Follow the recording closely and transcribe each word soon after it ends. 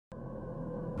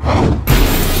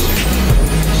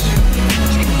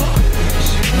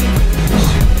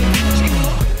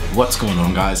What's going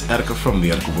on, guys? Etika from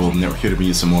the Etika World Network here to bring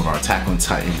you some more of our Attack on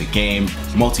Titan, the game,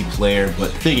 multiplayer.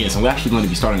 But the thing is, I'm actually going to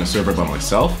be starting a server by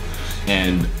myself,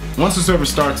 and once the server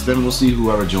starts, then we'll see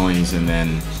whoever joins, and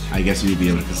then I guess you'll be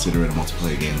able to consider it a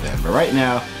multiplayer game then. But right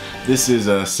now, this is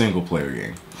a single player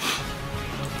game.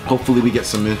 Hopefully we get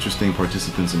some interesting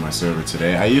participants in my server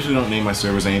today. I usually don't name my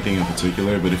servers anything in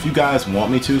particular, but if you guys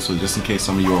want me to, so just in case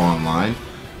some of you are online,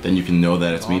 then you can know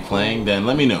that it's me playing, then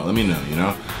let me know, you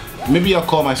know? Maybe I'll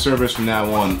call my servers from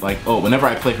now on, like, oh, whenever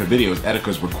I play for videos,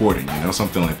 Etika's recording, you know,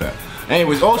 something like that.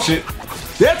 Anyways, oh shit.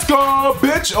 Let's go,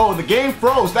 bitch! Oh, the game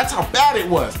froze. That's how bad it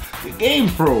was. The game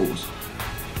froze.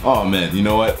 Oh man, you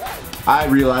know what? I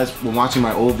realized when watching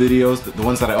my old videos, the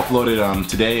ones that I uploaded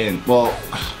today, and well,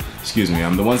 excuse me,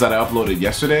 the ones that I uploaded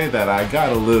yesterday, that I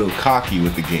got a little cocky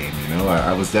with the game, you know?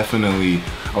 I was definitely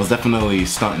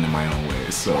stunting in my own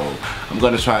ways, so I'm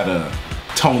gonna try to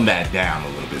tone that down a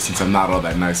little bit since I'm not all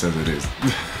that nice as it is.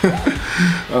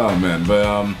 Oh man,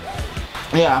 but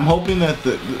yeah, I'm hoping that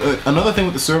another thing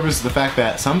with the server is the fact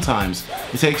that sometimes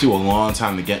it takes you a long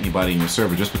time to get anybody in your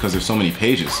server just because there's so many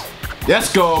pages.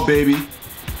 Let's go, baby!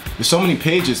 There's so many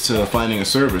pages to finding a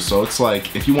server, so it's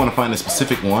like if you want to find a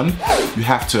specific one, you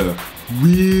have to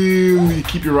really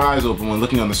keep your eyes open when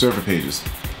looking on the server pages.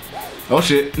 Oh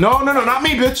shit. No, not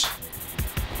me, bitch!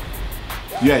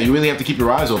 Yeah, you really have to keep your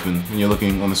eyes open when you're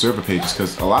looking on the server pages,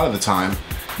 because a lot of the time,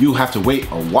 you have to wait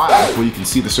a while before you can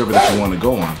see the server that you want to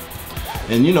go on.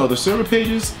 And you know, the server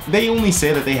pages, they only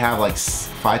say that they have like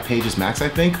 5 pages max, I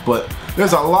think, but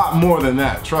there's a lot more than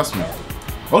that, trust me.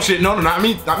 Oh shit, no, not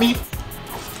me.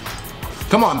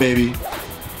 Come on, baby.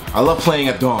 I love playing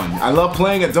at dawn. I love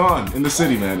playing at dawn in the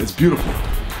city, man. It's beautiful.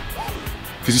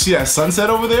 Cause you see that sunset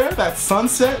over there? That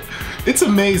sunset? It's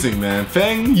amazing, man.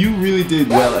 Feng, you really did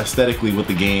well aesthetically with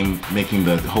the game, making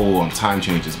the whole time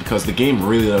changes, because the game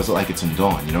really does look like it's in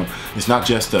dawn, you know? It's not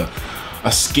just a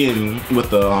skin with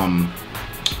the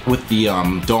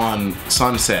dawn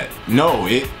sunset. No,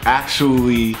 it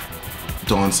actually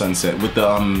dawn sunset with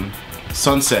the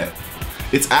sunset.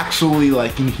 It's actually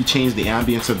like he changed the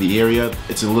ambience of the area.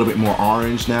 It's a little bit more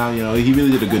orange now, you know? He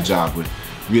really did a good job with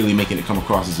really making it come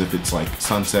across as if it's like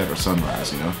sunset or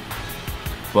sunrise, you know?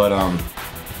 But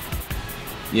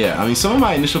yeah, I mean, some of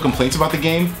my initial complaints about the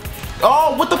game,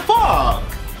 oh, what the fuck?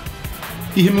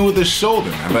 He hit me with his shoulder,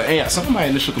 man. But yeah, some of my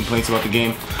initial complaints about the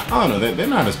game, I don't know, they're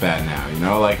not as bad now, you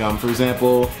know? Like, for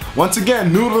example, once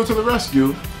again, Noodler to the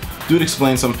rescue. Dude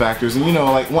explained some factors, and you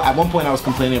know, like, at one point I was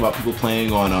complaining about people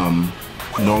playing on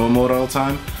normal mode all the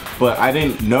time, but I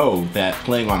didn't know that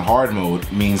playing on hard mode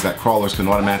means that crawlers can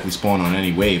automatically spawn on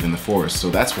any wave in the forest, so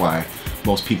that's why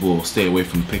most people stay away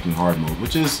from picking hard mode,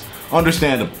 which is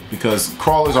understandable, because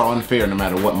crawlers are unfair no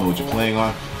matter what mode you're playing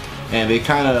on, and they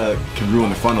kind of can ruin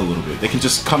the fun a little bit. They can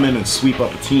just come in and sweep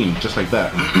up a team just like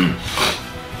that.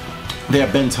 There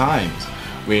have been times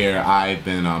where I've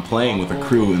been playing with a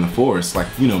crew in the forest, like,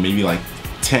 you know, maybe like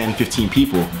 10, 15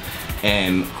 people,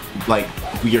 and like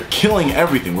we are killing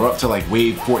everything. We're up to like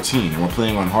wave 14 and we're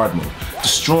playing on hard mode,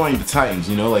 destroying the Titans,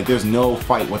 you know, like there's no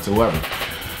fight whatsoever.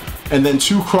 And then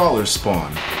 2 crawlers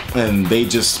spawn and they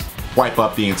just wipe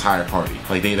up the entire party.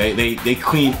 Like they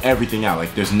clean everything out.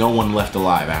 Like there's no one left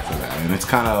alive after that. And it's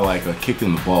kind of like a kick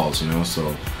in the balls, you know,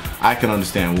 so I can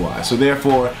understand why. So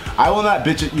therefore, I will not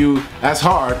bitch at you as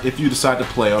hard if you decide to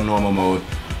play on normal mode,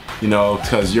 you know,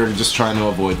 because you're just trying to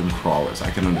avoid them crawlers. I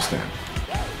can understand.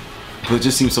 But it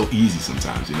just seems so easy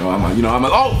sometimes, you know. I'm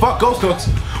like, oh fuck, ghost hooks.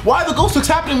 Why are the ghost hooks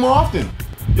happening more often?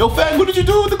 Yo, Fang, what did you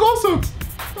do with the ghost hooks?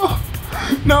 Oh,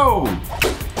 no.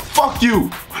 Fuck you.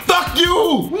 Fuck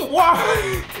you.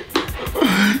 Why?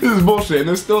 This is bullshit, and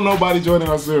there's still nobody joining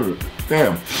our server.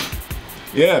 Damn.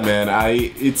 Yeah, man.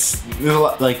 There's a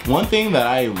lot, like, one thing that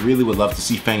I really would love to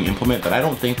see Feng implement that I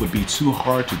don't think would be too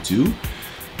hard to do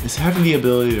is having the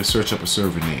ability to search up a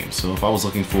server name. So if I was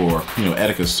looking for, you know,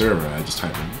 Etika's server, I just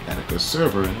type in Etika's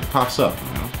server and it pops up,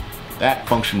 you know. That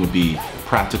function would be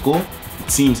practical. It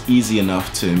seems easy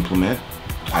enough to implement,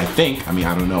 I think. I mean,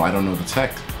 I don't know the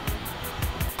tech.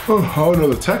 Oh, I don't know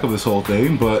the tech of this whole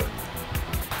thing, but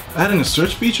adding a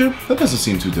search feature, that doesn't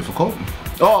seem too difficult.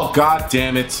 Oh, god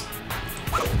damn it.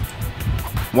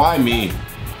 Why me?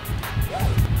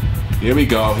 Here we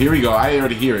go, I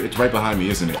already hear it. It's right behind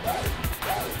me, isn't it?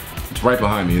 Right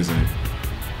behind me, isn't it?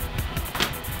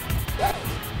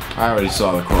 I already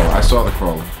saw the crawler. I saw the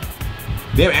crawler.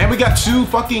 Damn, and we got 2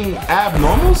 fucking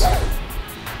abnormals?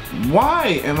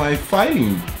 Why am I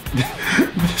fighting?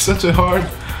 Such a hard...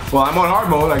 Well, I'm on hard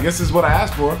mode. I guess this is what I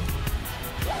asked for.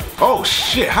 Oh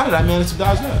shit, how did I manage to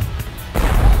dodge that?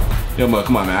 Yo,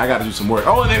 come on, man. I gotta do some work.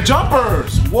 Oh, and they're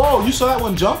jumpers! Whoa, you saw that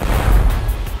one jump?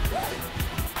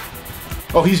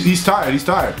 Oh, he's tired. He's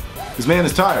tired. This man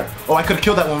is tired. Oh, I could have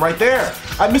killed that one right there.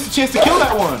 I missed a chance to kill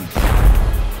that one.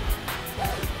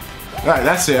 Alright,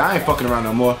 that's it. I ain't fucking around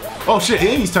no more. Oh shit,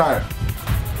 and he's tired.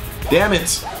 Damn it.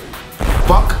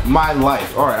 Fuck my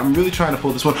life. Alright, I'm really trying to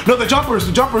pull this one. No, the jumpers,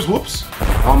 whoops.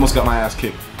 I almost got my ass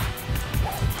kicked.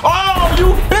 Oh,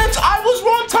 you bitch! I was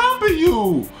on top of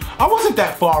you! I wasn't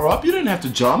that far up. You didn't have to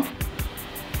jump.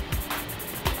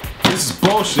 This is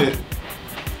bullshit.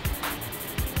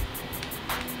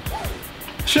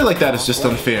 Shit like that is just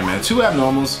unfair, man. Two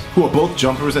abnormals who are both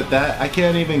jumpers at that, I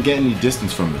can't even get any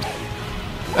distance from them.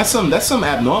 That's some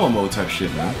abnormal mode type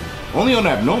shit, man. Only on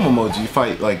abnormal mode do you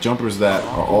fight like jumpers that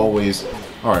are always...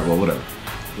 Alright, well, whatever.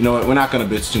 You know what, we're not gonna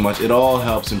bitch too much. It all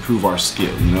helps improve our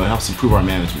skill, you know, it helps improve our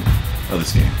management of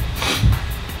this game.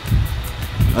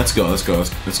 Let's go, let's go,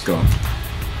 let's go.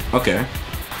 Okay.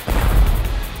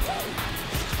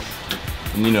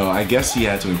 And you know, I guess he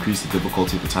had to increase the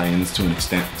difficulty of the Titans to an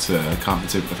extent to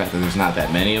compensate for the fact that there's not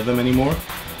that many of them anymore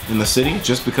in the city,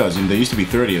 just because, you know, there used to be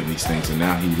 30 of these things and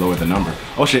now he lowered the number.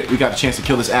 Oh shit, we got a chance to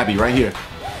kill this Abby right here.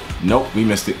 Nope, we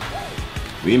missed it.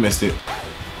 We missed it.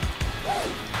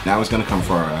 Now he's gonna come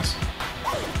for our ass.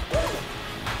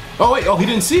 Oh wait, oh, he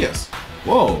didn't see us.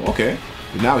 Whoa, okay.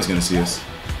 But now he's gonna see us.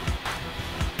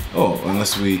 Oh,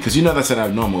 unless we, because you know that's an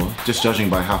abnormal, just judging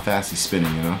by how fast he's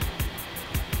spinning, you know?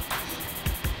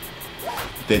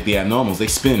 The abnormals, they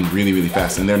spin really, really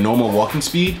fast, and their normal walking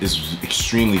speed is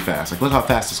extremely fast. Like, look how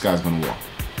fast this guy's gonna walk.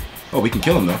 Oh, we can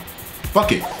kill him though.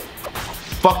 Fuck it.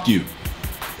 Fuck you.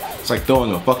 It's like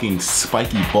throwing a fucking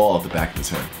spiky ball at the back of his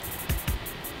head.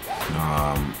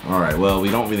 Alright, well, we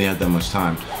don't really have that much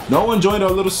time. No one joined our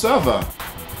little server.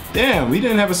 Damn, we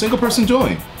didn't have a single person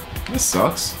join. This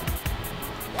sucks.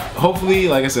 Hopefully,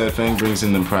 like I said, Feng brings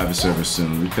in them private servers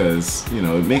soon because, you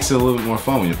know, it makes it a little bit more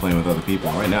fun when you're playing with other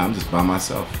people. Right now, I'm just by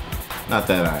myself. Not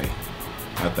that,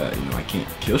 you know, I can't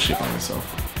kill shit by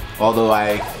myself. Although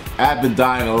I have been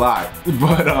dying a lot,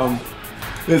 but,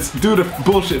 it's due to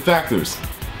bullshit factors.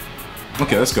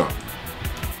 Okay, let's go.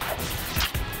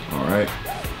 Alright.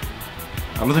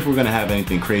 I don't think we're gonna have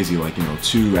anything crazy like, you know,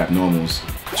 2 abnormals,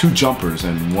 2 jumpers,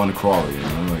 and 1 crawler, you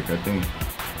know? Like, I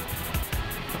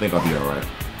think I'll be alright.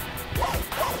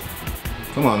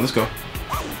 Come on, let's go.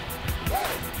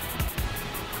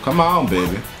 Come on,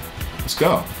 baby. Let's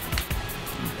go.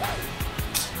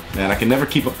 Man, I can never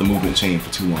keep up the movement chain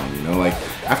for too long, you know? Like,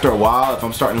 after a while, if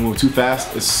I'm starting to move too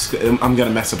fast, I'm gonna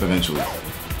mess up eventually.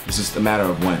 It's just a matter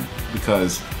of when.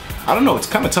 Because, I don't know, it's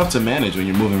kind of tough to manage when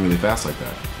you're moving really fast like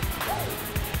that.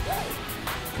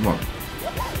 Come on.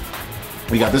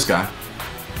 We got this guy.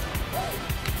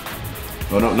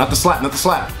 Oh no, not the slap, not the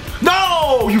slap.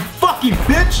 No, you fucking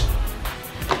bitch!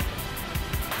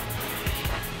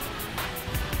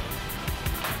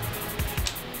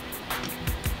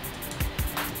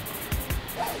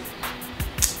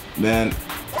 Man,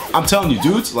 I'm telling you,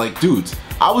 dudes,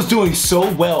 I was doing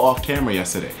so well off camera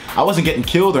yesterday. I wasn't getting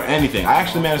killed or anything. I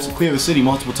actually managed to clear the city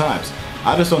multiple times.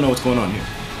 I just don't know what's going on here.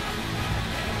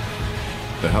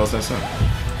 The hell is that sound?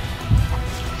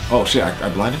 Oh shit, I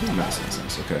blinded him? That makes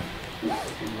sense, okay.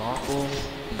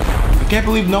 I can't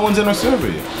believe no one's in our server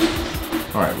yet.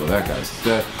 Alright, well that guy's...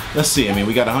 let's see, I mean,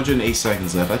 we got 108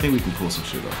 seconds left. I think we can pull some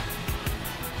shit off.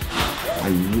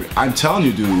 I'm telling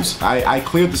you, dudes, I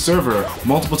cleared the server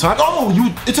multiple times. Oh,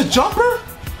 it's a jumper?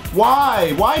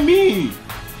 Why? Why me?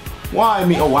 Why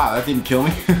me? Oh wow, that didn't kill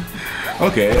me.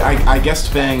 Okay, I guess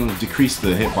Feng decreased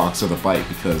the hitbox of the bite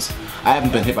because I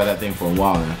haven't been hit by that thing for a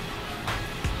while now.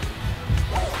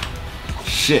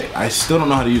 Shit, I still don't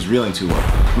know how to use reeling too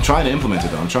well. I'm trying to implement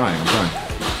it though, I'm trying.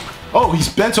 Oh, he's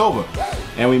bent over.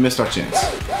 And we missed our chance.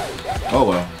 Oh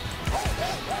well.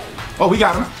 Oh, we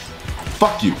got him.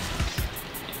 Fuck you.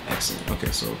 Excellent.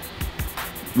 Okay, so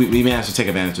we managed to take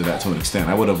advantage of that to an extent.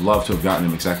 I would have loved to have gotten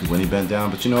him exactly when he bent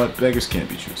down, but you know what? Beggars can't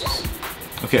be choosers.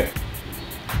 Okay.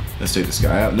 Let's take this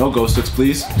guy out. No ghost hooks,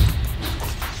 please.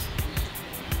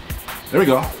 There we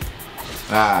go.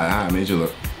 I made you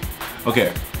look.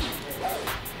 Okay.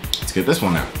 Let's get this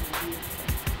one out.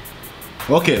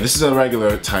 Okay, this is a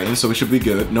regular Titan, so we should be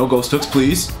good. No ghost hooks,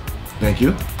 please. Thank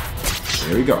you.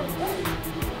 There we go.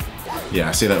 Yeah,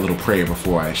 I say that little prayer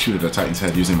before I shoot at a Titan's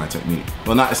head using my technique.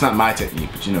 Well, it's not my technique,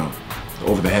 but you know, the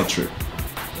over the head trick.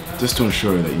 Just to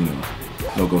ensure that, you know,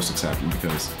 no ghost hooks happen,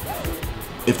 because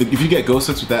if you get ghost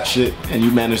hooks with that shit and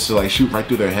you manage to like shoot right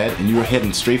through their head and you're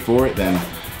heading straight for it, then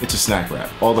it's a snack wrap.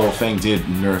 Although Feng did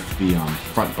nerf the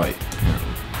front bite.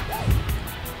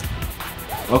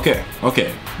 Okay,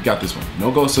 okay, we got this one.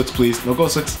 No ghost hooks, please. No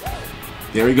ghost hooks.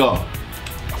 There we go.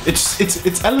 It's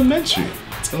elementary.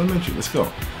 It's elementary. Let's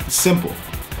go. It's simple.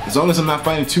 As long as I'm not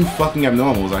fighting two fucking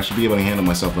abnormals, I should be able to handle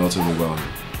myself relatively well here.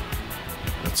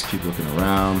 Let's keep looking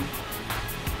around.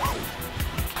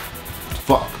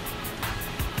 Fuck.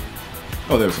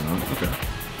 Oh, there's another. Okay.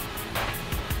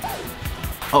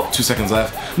 Oh, 2 seconds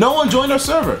left. No one joined our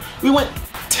server. We went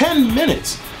 10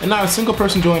 minutes and not a single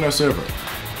person joined our server.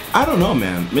 I don't know,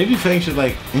 man. Maybe Feng should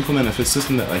like implement a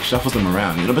system that like shuffles them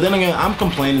around, you know. But then again, I'm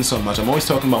complaining so much. I'm always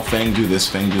talking about Feng do this,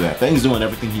 Feng do that. Feng's doing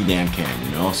everything he damn can,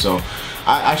 you know. So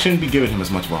I shouldn't be giving him as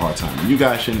much of a hard time. And you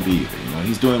guys shouldn't be either, you know.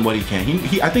 He's doing what he can.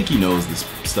 I think he knows this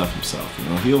stuff himself, you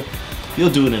know. He'll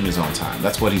do it in his own time.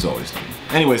 That's what he's always doing.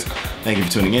 Anyways, thank you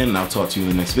for tuning in, and I'll talk to you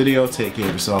in the next video. Take care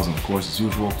of yourselves, and of course, as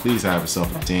usual, please have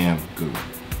yourself a damn good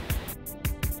one.